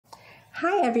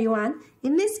Hi everyone!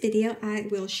 In this video, I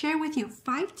will share with you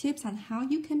 5 tips on how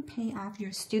you can pay off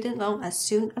your student loan as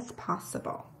soon as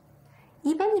possible.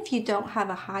 Even if you don't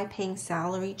have a high-paying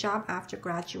salary job after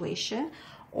graduation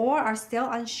or are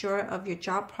still unsure of your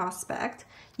job prospect,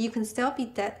 you can still be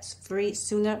debt-free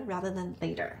sooner rather than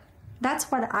later.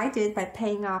 That's what I did by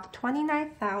paying off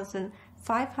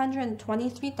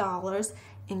 $29,523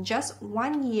 in just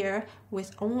 1 year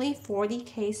with only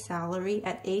 $40,000 salary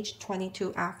at age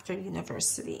 22 after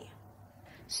university.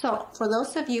 So for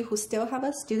those of you who still have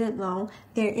a student loan,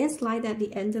 there is light at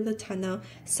the end of the tunnel,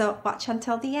 so watch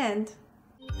until the end.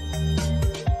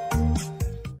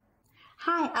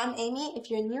 Hi, I'm Amy. If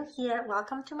you're new here,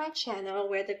 welcome to my channel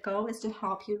where the goal is to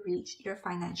help you reach your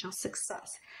financial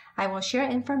success. I will share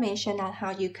information on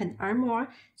how you can earn more,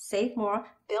 save more,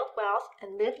 build wealth,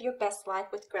 and live your best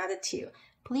life with gratitude.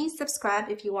 Please subscribe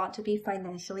if you want to be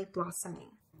financially blossoming.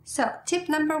 So, tip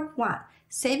number 1,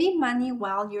 saving money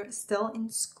while you're still in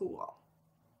school.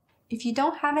 If you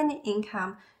don't have any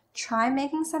income, try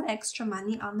making some extra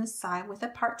money on the side with a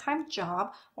part-time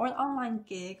job or an online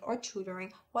gig or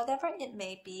tutoring, whatever it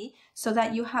may be, so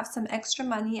that you have some extra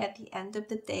money at the end of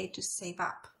the day to save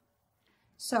up.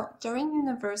 So during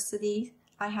university,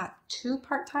 I had 2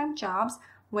 part-time jobs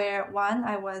where one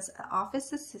I was an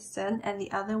office assistant and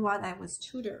the other one I was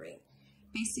tutoring.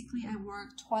 Basically, I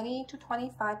worked 20 to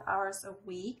 25 hours a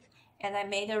week and I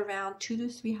made around $200 to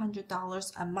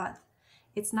 $300 a month.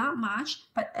 It's not much,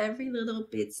 but every little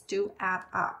bits do add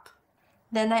up.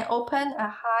 Then I opened a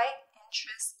high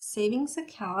interest savings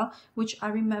account, which I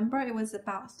remember it was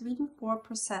about 3 to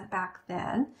 4% back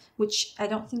then, which I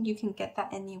don't think you can get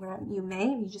that anywhere.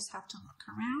 You just have to look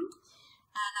around.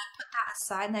 And I put that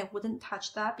aside and I wouldn't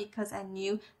touch that because I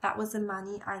knew that was the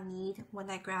money I need when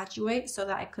I graduate so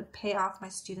that I could pay off my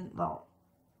student loan.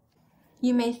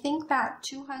 You may think that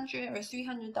 $200 or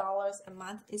 $300 a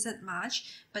month isn't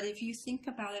much, but if you think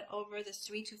about it over the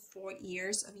 3 to 4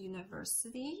 years of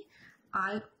university,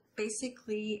 I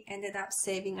basically ended up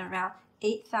saving around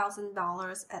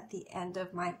 $8,000 at the end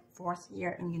of my 4th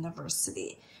year in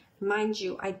university. Mind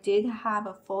you, I did have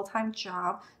a full-time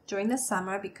job during the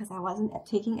summer because I wasn't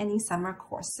taking any summer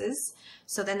courses,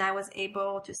 so then I was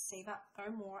able to save up,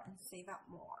 earn more, and save up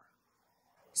more.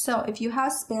 So if you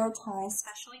have spare time,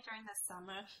 especially during the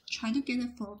summer, try to get a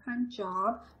full-time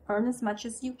job, earn as much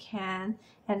as you can,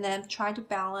 and then try to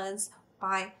balance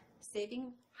by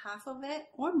saving half of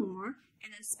it or more,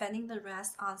 and then spending the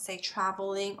rest on, say,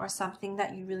 traveling or something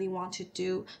that you really want to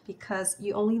do because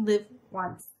you only live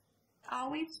once.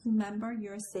 Always remember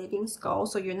your savings goal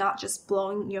so you're not just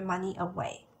blowing your money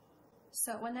away.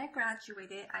 So when I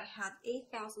graduated, I had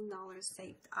 $8,000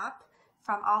 saved up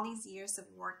from all these years of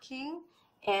working.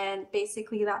 And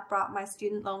basically that brought my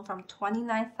student loan from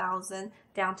 $29,000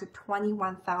 down to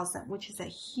 $21,000, which is a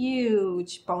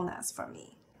huge bonus for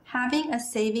me. Having a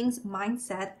savings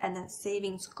mindset and a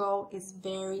savings goal is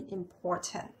very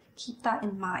important. Keep that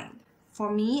in mind. For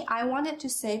me, I wanted to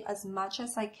save as much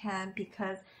as I can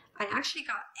because I actually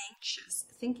got anxious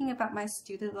thinking about my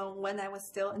student loan when I was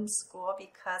still in school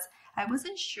because I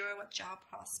wasn't sure what job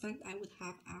prospect I would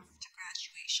have after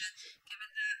graduation,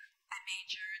 given that I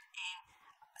majored in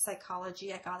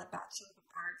psychology. I got a Bachelor of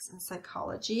Arts in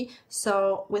psychology.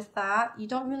 So with that, you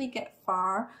don't really get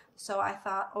far. So I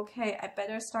thought, okay, I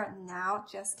better start now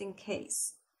just in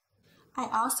case. I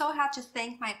also had to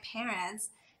thank my parents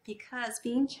because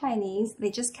being Chinese, they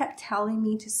just kept telling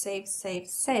me to save, save,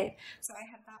 save. So I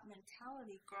had that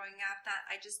mentality growing up that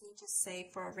I just need to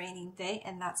save for a rainy day,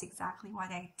 and that's exactly what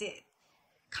I did.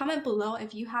 Comment below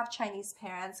if you have Chinese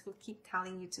parents who keep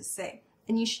telling you to save.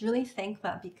 And you should really thank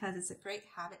them because it's a great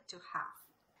habit to have.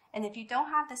 And if you don't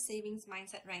have the savings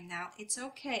mindset right now, it's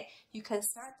okay. You can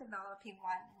start developing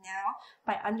one now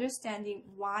by understanding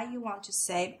why you want to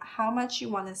save, how much you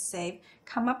want to save,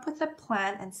 come up with a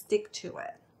plan and stick to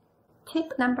it.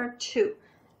 Tip number 2,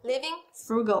 living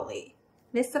frugally.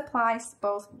 This applies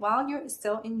both while you're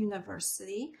still in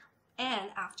university and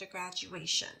after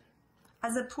graduation.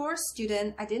 As a poor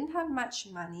student, I didn't have much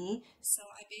money, so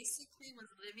I basically was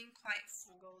living quite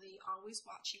frugally, always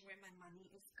watching where my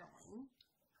money is going.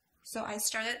 So I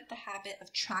started the habit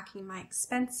of tracking my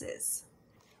expenses.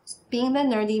 Being the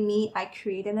nerdy me, I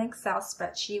created an Excel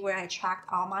spreadsheet where I tracked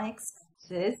all my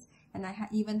expenses, and I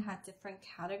even had different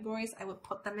categories I would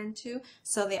put them into,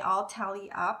 so they all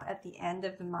tally up at the end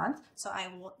of the month, so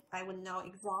I would know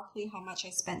exactly how much I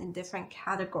spent in different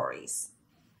categories.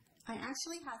 I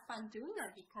actually had fun doing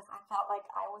it because I felt like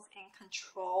I was in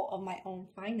control of my own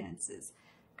finances.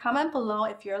 Comment below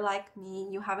if you're like me,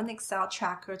 you have an Excel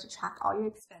tracker to track all your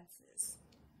expenses.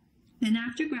 Then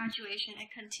after graduation, I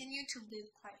continued to live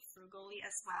quite frugally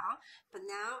as well, but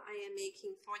now I am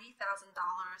making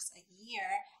 $40,000 a year.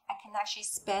 I can actually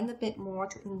spend a bit more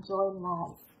to enjoy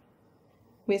life.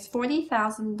 With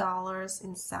 $40,000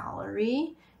 in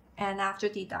salary, and after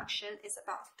deduction, it's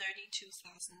about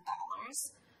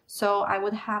 $32,000. So I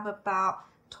would have about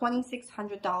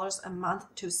 $2,600 a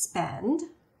month to spend,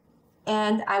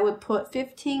 and I would put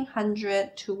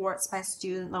 $1,500 towards my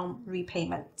student loan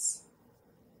repayments.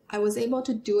 I was able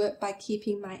to do it by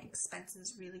keeping my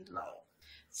expenses really low.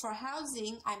 For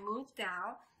housing, I moved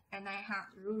out and I had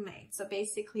roommates. So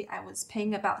basically I was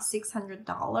paying about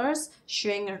 $600,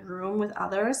 sharing a room with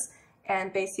others,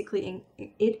 and basically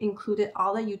it included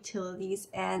all the utilities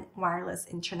and wireless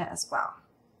internet as well.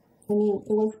 I mean,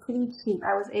 it was pretty cheap.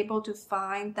 I was able to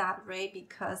find that rate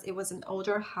because it was an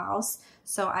older house,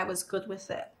 so I was good with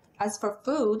it. As for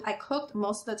food, I cooked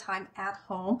most of the time at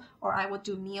home, or I would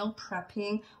do meal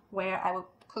prepping where I would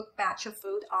cook batch of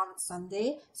food on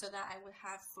Sunday so that I would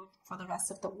have food for the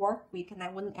rest of the work week and I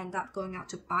wouldn't end up going out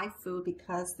to buy food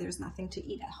because there's nothing to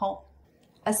eat at home.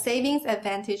 A savings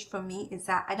advantage for me is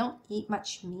that I don't eat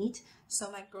much meat,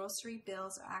 so my grocery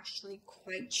bills are actually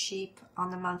quite cheap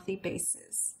on a monthly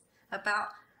basis. About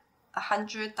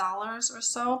 $100 or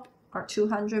so, or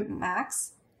 $200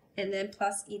 max. And then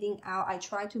plus eating out, I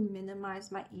try to minimize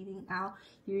my eating out.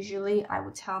 Usually I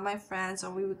would tell my friends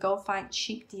or we would go find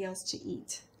cheap deals to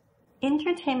eat.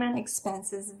 Entertainment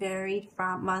expenses varied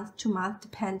from month to month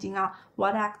depending on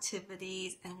what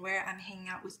activities and where I'm hanging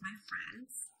out with my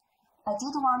friends. I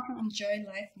did want to enjoy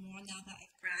life more now that I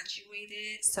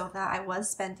graduated, so that I was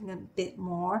spending a bit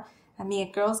more. I mean,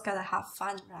 a girl's gotta have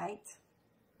fun, right?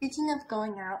 Speaking of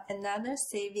going out, another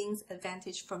savings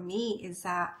advantage for me is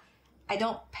that I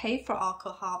don't pay for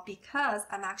alcohol because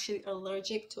I'm actually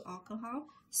allergic to alcohol,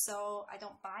 so I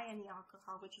don't buy any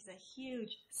alcohol, which is a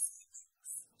huge...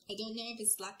 I don't know if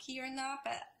it's lucky or not,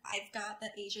 but I've got the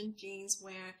Asian genes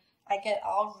where I get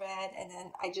all red and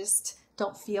then I just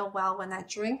don't feel well when I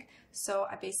drink, so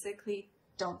I basically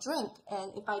don't drink.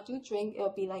 And if I do drink, it'll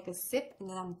be like a sip and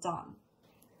then I'm done.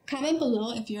 Comment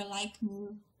below if you're like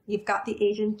me, you've got the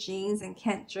Asian genes and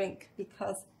can't drink,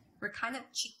 because we're kind of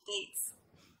cheap dates.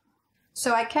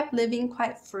 So I kept living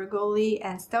quite frugally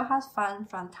and still had fun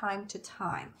from time to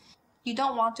time. You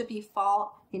don't want to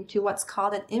fall into what's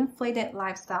called an inflated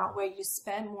lifestyle where you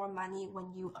spend more money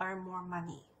when you earn more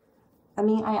money. I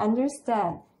mean, I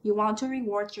understand you want to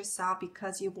reward yourself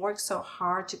because you worked so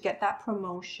hard to get that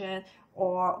promotion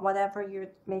or whatever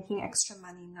you're making extra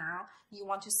money now. You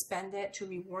want to spend it to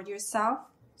reward yourself.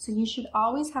 So you should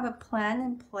always have a plan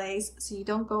in place so you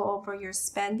don't go over your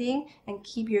spending and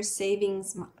keep your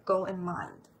savings goal in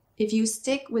mind. If you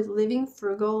stick with living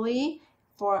frugally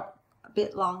for a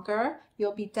bit longer,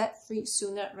 you'll be debt-free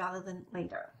sooner rather than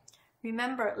later.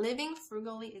 Remember, living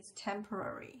frugally is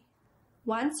temporary.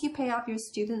 Once you pay off your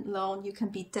student loan, you can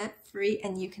be debt-free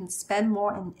and you can spend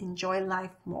more and enjoy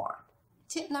life more.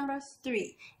 Tip number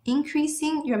 3,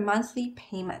 increasing your monthly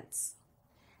payments.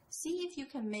 See if you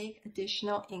can make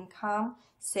additional income,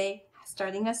 say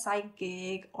starting a side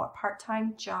gig or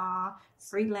part-time job,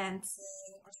 freelancing,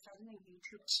 or starting a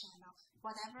YouTube channel,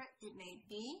 whatever it may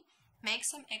be. Make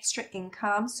some extra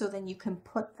income so then you can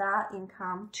put that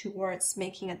income towards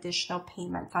making additional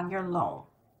payments on your loan.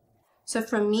 So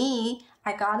for me,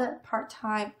 I got a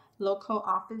part-time local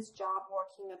office job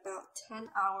working about 10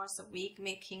 hours a week,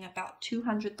 making about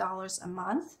 $200 a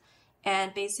month.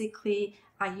 And basically,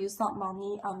 I use that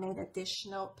money, I made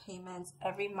additional payments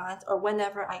every month or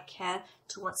whenever I can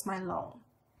towards my loan.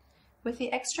 With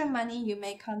the extra money you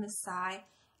make on the side,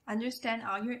 understand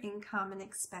all your income and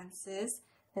expenses,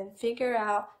 then figure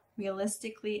out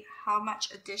realistically how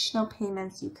much additional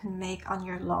payments you can make on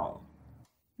your loan.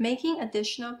 Making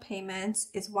additional payments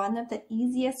is one of the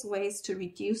easiest ways to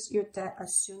reduce your debt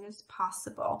as soon as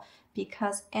possible,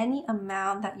 because any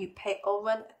amount that you pay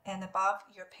over and above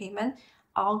your payment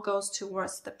all goes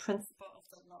towards the principal of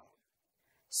the loan.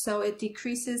 So it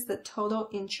decreases the total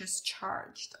interest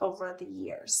charged over the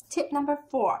years. Tip number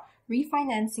 4,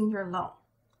 refinancing your loan.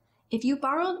 If you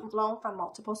borrow a loan from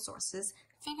multiple sources,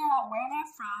 figure out where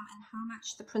they're from and how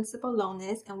much the principal loan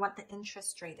is and what the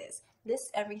interest rate is.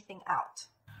 List everything out.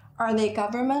 Are they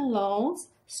government loans,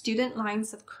 student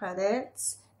lines of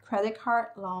credits, credit card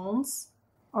loans,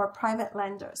 or private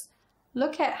lenders?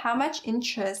 Look at how much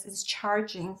interest is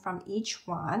charging from each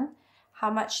one,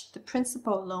 how much the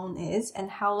principal loan is,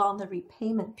 and how long the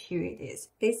repayment period is.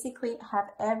 Basically, have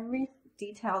every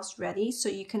details ready so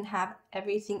you can have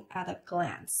everything at a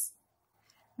glance.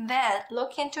 Then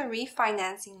look into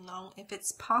refinancing loan if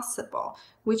it's possible,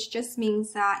 which just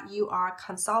means that you are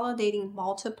consolidating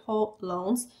multiple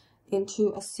loans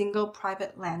into a single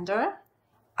private lender.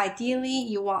 Ideally,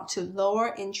 you want to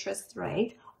lower interest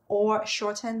rate or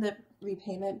shorten the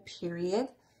repayment period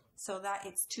so that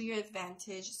it's to your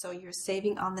advantage, so you're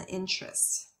saving on the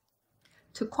interest.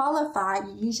 To qualify,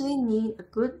 you usually need a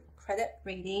good credit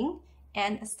rating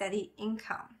and a steady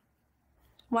income.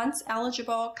 Once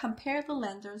eligible, compare the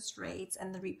lender's rates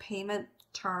and the repayment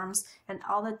terms and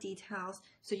all the details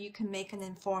so you can make an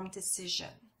informed decision.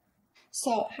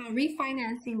 So how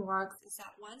refinancing works is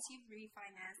that once you've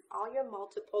refinanced all your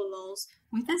multiple loans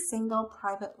with a single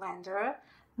private lender,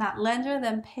 that lender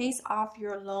then pays off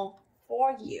your loan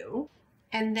for you,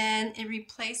 and then it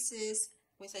replaces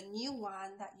with a new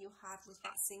one that you have with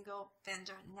that single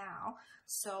vendor now.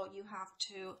 So you have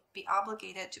to be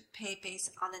obligated to pay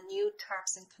based on the new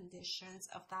terms and conditions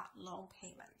of that loan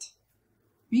payment.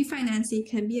 Refinancing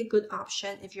can be a good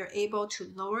option if you're able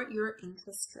to lower your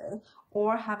interest rate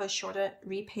or have a shorter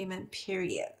repayment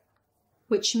period,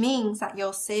 which means that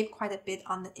you'll save quite a bit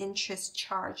on the interest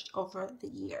charged over the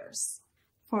years.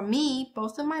 For me,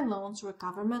 both of my loans were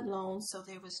government loans, so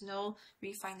there was no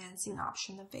refinancing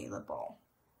option available.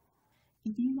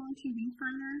 If you want to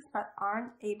refinance but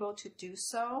aren't able to do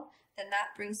so, then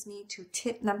that brings me to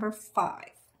tip number 5,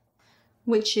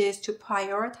 which is to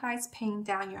prioritize paying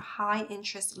down your high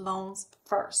interest loans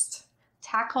first.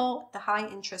 Tackle the high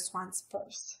interest ones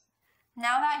first.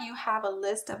 Now that you have a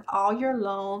list of all your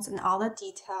loans and all the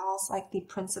details like the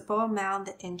principal amount,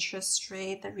 the interest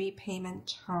rate, the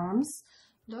repayment terms,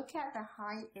 look at the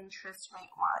high interest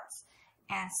rate ones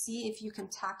and see if you can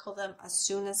tackle them as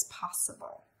soon as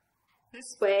possible.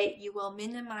 This way, you will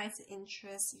minimize the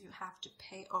interest you have to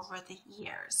pay over the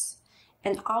years.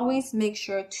 And always make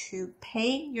sure to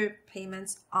pay your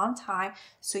payments on time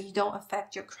so you don't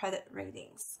affect your credit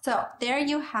ratings. So there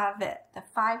you have it, the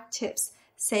 5 tips.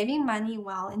 Saving money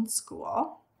while in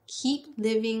school. Keep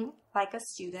living like a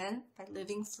student by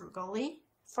living frugally.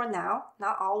 For now,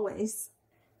 not always.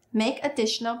 Make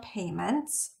additional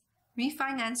payments.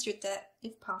 Refinance your debt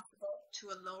if possible to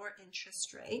a lower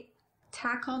interest rate.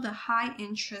 Tackle the high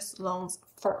interest loans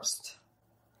first.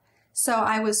 So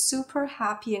I was super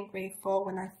happy and grateful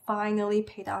when I finally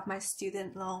paid off my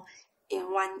student loan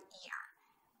in 1 year.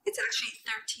 It's actually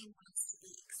 13 months to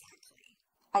be exactly.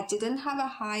 I didn't have a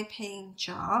high paying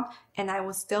job and I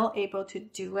was still able to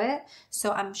do it.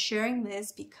 So I'm sharing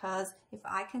this because if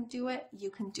I can do it, you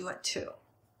can do it too.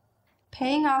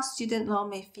 Paying off student loan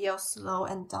may feel slow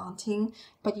and daunting,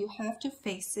 but you have to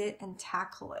face it and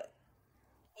tackle it.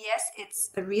 Yes,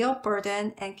 it's a real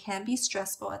burden and can be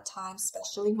stressful at times,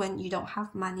 especially when you don't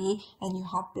have money and you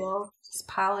have bills just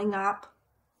piling up.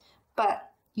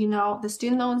 But, you know, the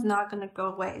student loan is not going to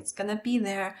go away. It's going to be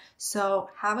there. So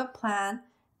have a plan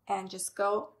and just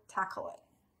go tackle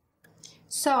it.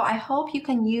 So I hope you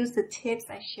can use the tips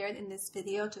I shared in this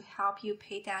video to help you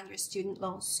pay down your student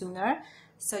loan sooner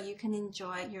so you can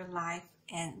enjoy your life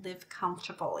and live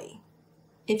comfortably.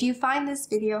 If you find this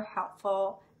video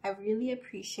helpful, I really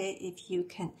appreciate if you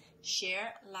can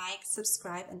share, like,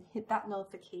 subscribe, and hit that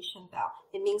notification bell.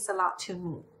 It means a lot to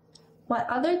me. What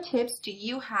other tips do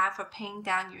you have for paying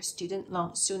down your student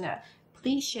loan sooner?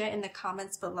 Please share in the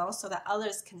comments below so that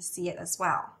others can see it as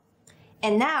well.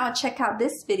 And now check out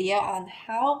this video on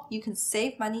how you can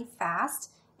save money fast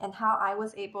and how I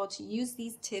was able to use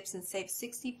these tips and save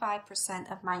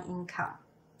 65% of my income.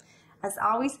 As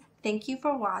always, thank you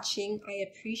for watching. I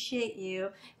appreciate you.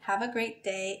 Have a great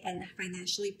day and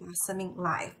financially blossoming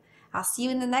life. I'll see you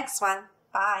in the next one.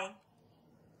 Bye.